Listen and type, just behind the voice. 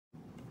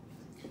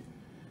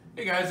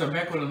Hey guys, I'm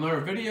back with another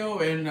video,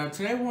 and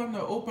today I wanted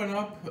to open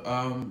up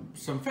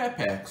some Fat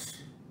Packs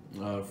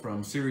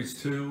from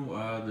Series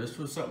 2. This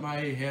was something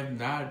I have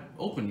not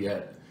opened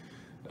yet.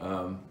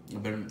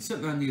 I've been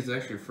sitting on these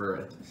actually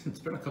for, it's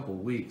been a couple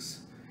weeks,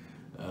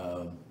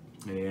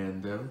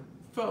 and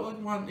felt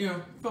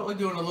like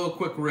doing a little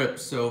quick rip.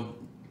 So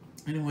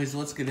anyways,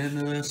 let's get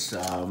into this.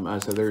 So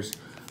there's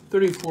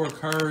 34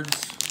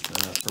 cards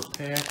per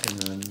pack, and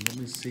then let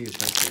me see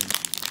if I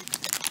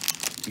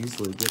can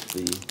easily get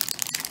the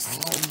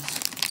odds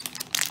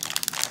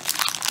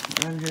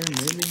on here,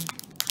 maybe.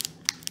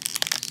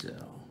 So,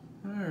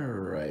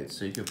 alright,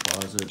 so you can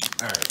pause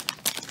it. Alright,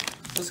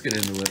 let's get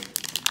into it.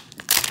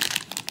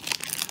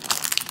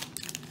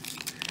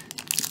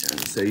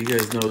 And so you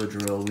guys know the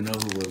drill. We know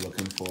who we're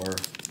looking for.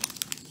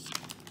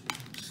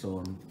 So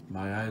in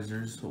my eyes,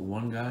 there's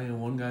one guy and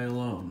one guy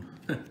alone.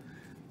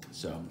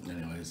 So,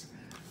 anyways,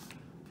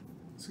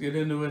 let's get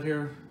into it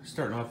here.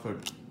 Starting off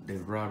with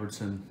David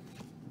Robertson.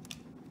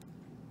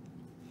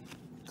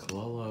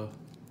 Kalala,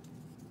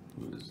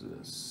 who is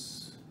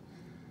this?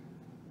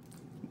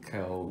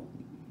 Kyle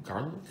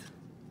Garlic,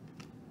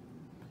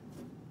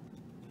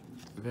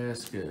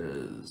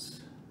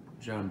 Vasquez,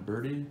 John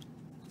Birdie,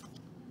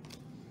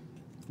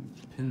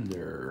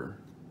 Pinder,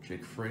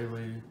 Jake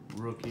Fraley,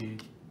 rookie.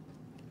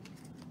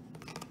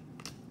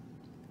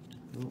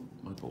 Oh,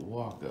 Michael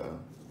Walker,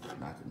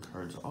 knocking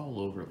cards all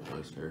over the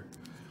place here.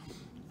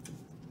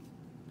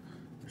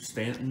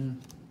 Stanton,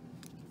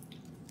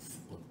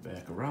 flip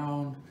back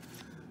around.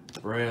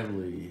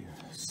 Bradley,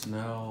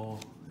 Snell,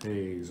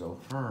 Hayes,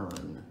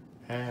 O'Hearn,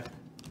 Happ,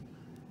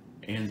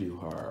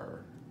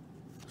 Andujar,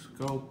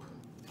 Scope.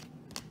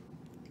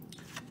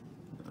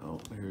 Oh,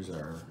 here's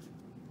our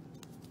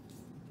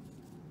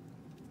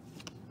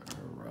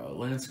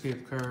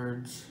landscape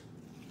cards.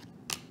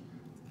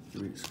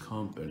 Three's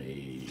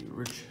Company,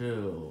 Rich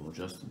Hill,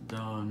 Justin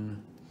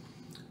Dunn,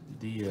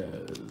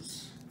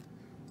 Diaz.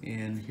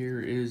 And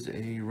here is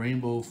a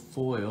rainbow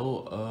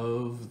foil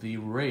of the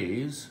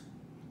Rays.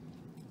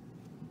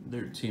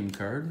 Their team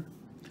card.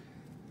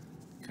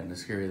 Kind of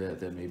scary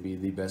that may be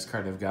the best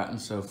card I've gotten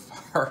so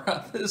far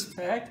out of this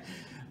pack.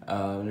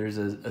 There's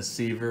a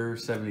Seaver,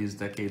 70s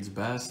Decades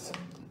Best.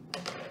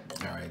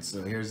 Alright,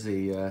 so here's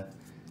the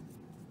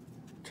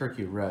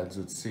Turkey Reds.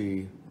 Let's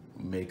see,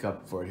 make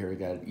up for it here. We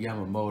got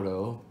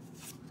Yamamoto.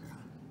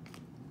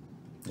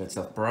 Got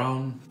Seth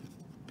Brown.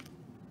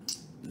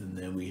 And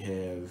then we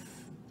have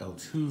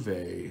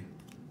Altuve,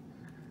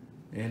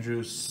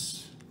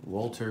 Andrus,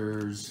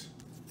 Walters,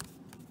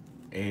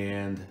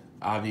 and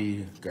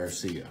Avi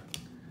Garcia.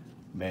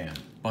 Man,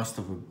 bust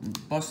of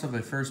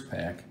a first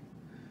pack.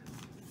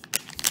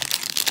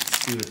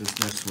 Let's see what this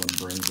next one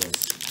brings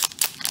us.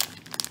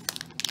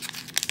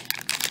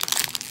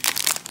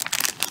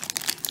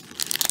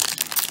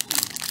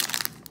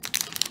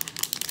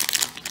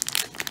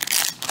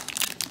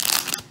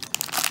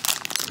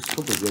 Let's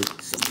hope we get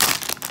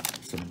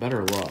some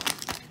better luck,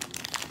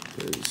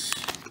 because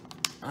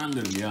I'm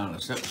gonna be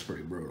honest, that was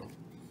pretty brutal.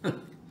 All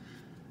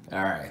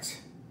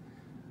right.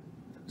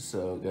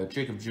 So got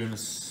Jacob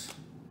Junis,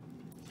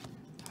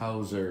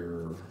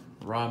 Hauser,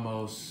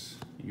 Ramos,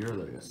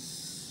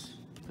 Urlius,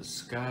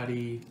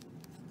 Piscotti,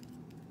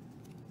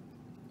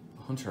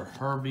 Hunter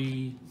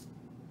Harvey,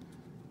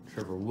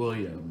 Trevor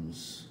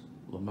Williams,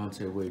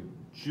 Lamonte Wade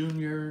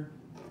Jr.,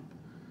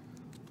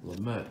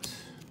 Lamet,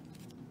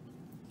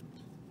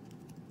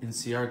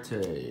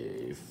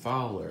 Inciarte,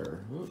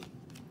 Fowler,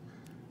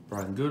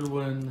 Brian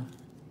Goodwin,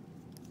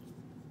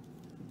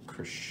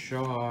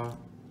 Kershaw,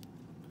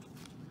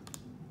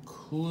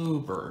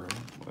 Kluber.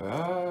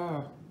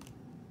 That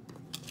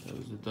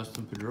was a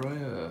Dustin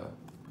Pedroia.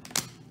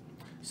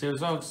 See, I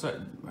was all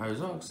excited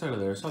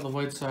there. I saw the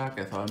White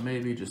Sox. I thought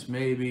maybe, just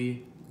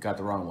maybe. Got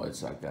the wrong White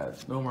Sox. Got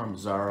Nomar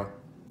Mazara,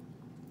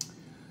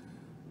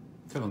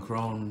 Kevin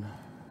Cron,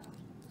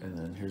 and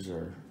then here's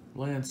our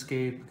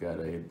landscape. Got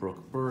a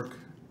Brooke Burke,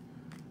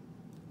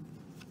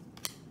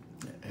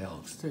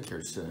 Alex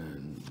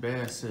Dickerson,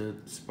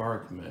 Bassett,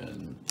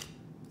 Sparkman,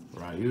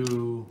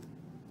 Ryu,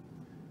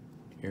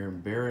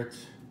 Aaron Barrett,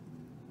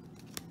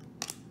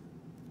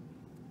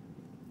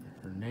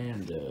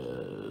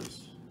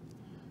 Hernandez.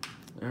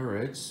 All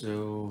right,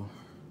 so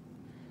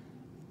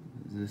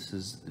this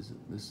is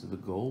the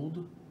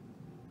gold.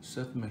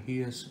 Seth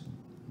Mejias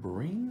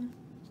Breen.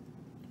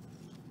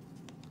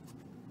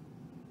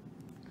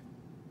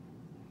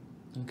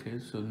 Okay,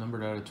 so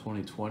numbered out of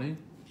 2020.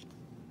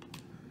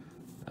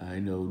 I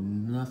know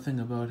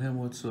nothing about him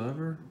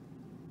whatsoever.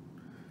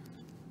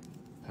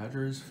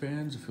 Padres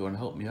fans, if you want to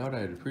help me out,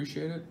 I'd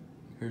appreciate it.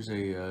 Here's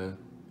a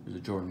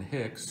Jordan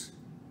Hicks,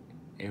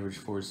 average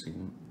four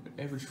seam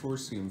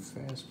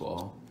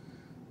fastball,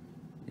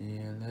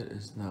 and that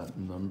is not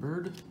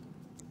numbered.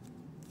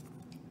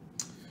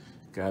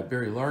 Got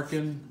Barry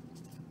Larkin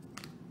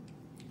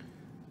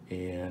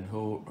and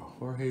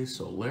Jorge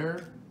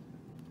Soler,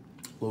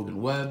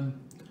 Logan Webb,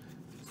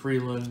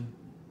 Freeland,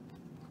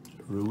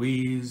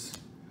 Ruiz,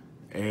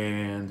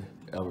 and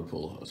Albert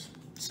Pujols.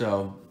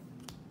 So,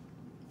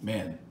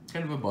 man,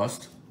 kind of a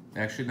bust.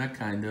 Actually, not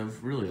kind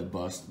of, really a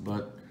bust,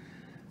 but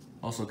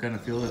also kind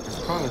of feel that this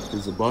product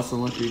is a bust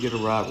unless you get a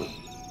Robert.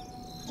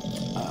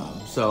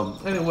 So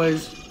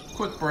anyways,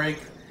 quick break.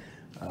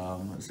 I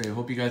say I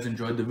hope you guys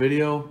enjoyed the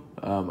video,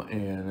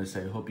 and I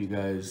say I hope you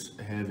guys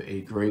have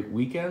a great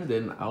weekend,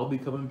 and I'll be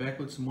coming back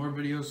with some more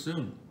videos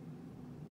soon.